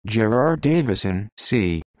Gerard Davison,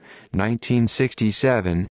 c.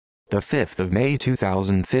 1967. The 5th of May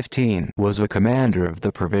 2015 was a commander of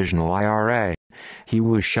the Provisional IRA. He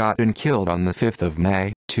was shot and killed on the 5th of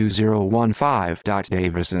May, 2015.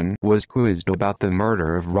 Davison was quizzed about the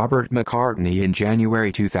murder of Robert McCartney in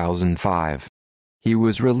January 2005. He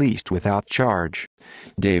was released without charge.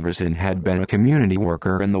 Davison had been a community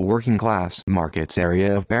worker in the working-class markets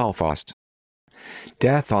area of Belfast.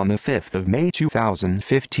 Death on the 5th of May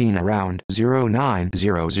 2015 around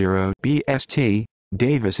 0900 BST.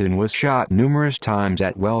 Davison was shot numerous times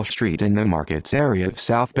at Welsh Street in the markets area of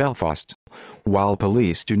South Belfast. While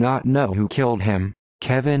police do not know who killed him,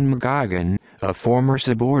 Kevin McGuigan, a former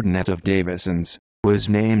subordinate of Davison's, was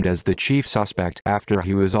named as the chief suspect after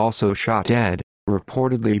he was also shot dead,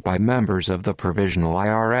 reportedly by members of the Provisional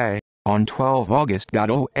IRA, on 12 August.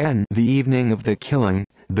 On the evening of the killing,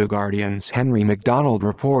 The Guardian's Henry MacDonald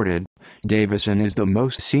reported, Davison is the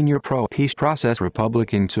most senior pro-peace process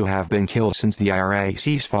Republican to have been killed since the IRA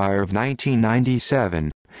ceasefire of 1997.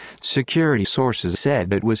 Security sources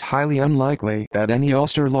said it was highly unlikely that any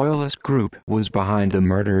Ulster loyalist group was behind the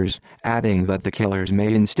murders, adding that the killers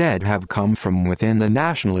may instead have come from within the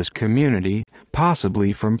nationalist community,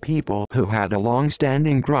 possibly from people who had a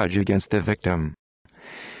long-standing grudge against the victim.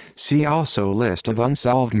 See also List of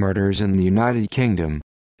unsolved murders in the United Kingdom.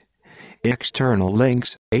 External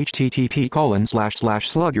links,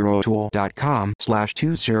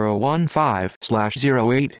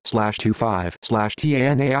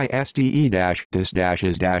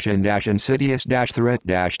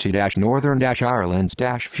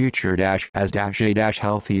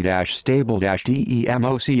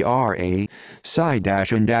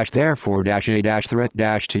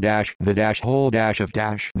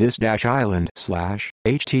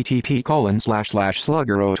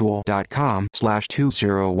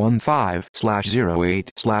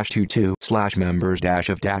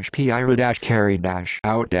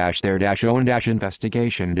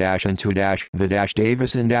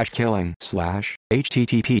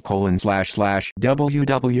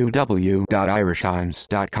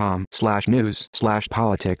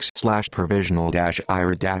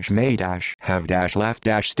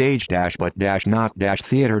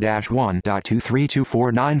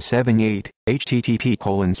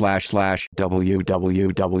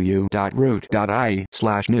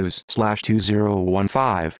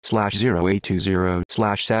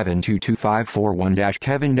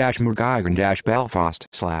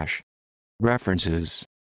 References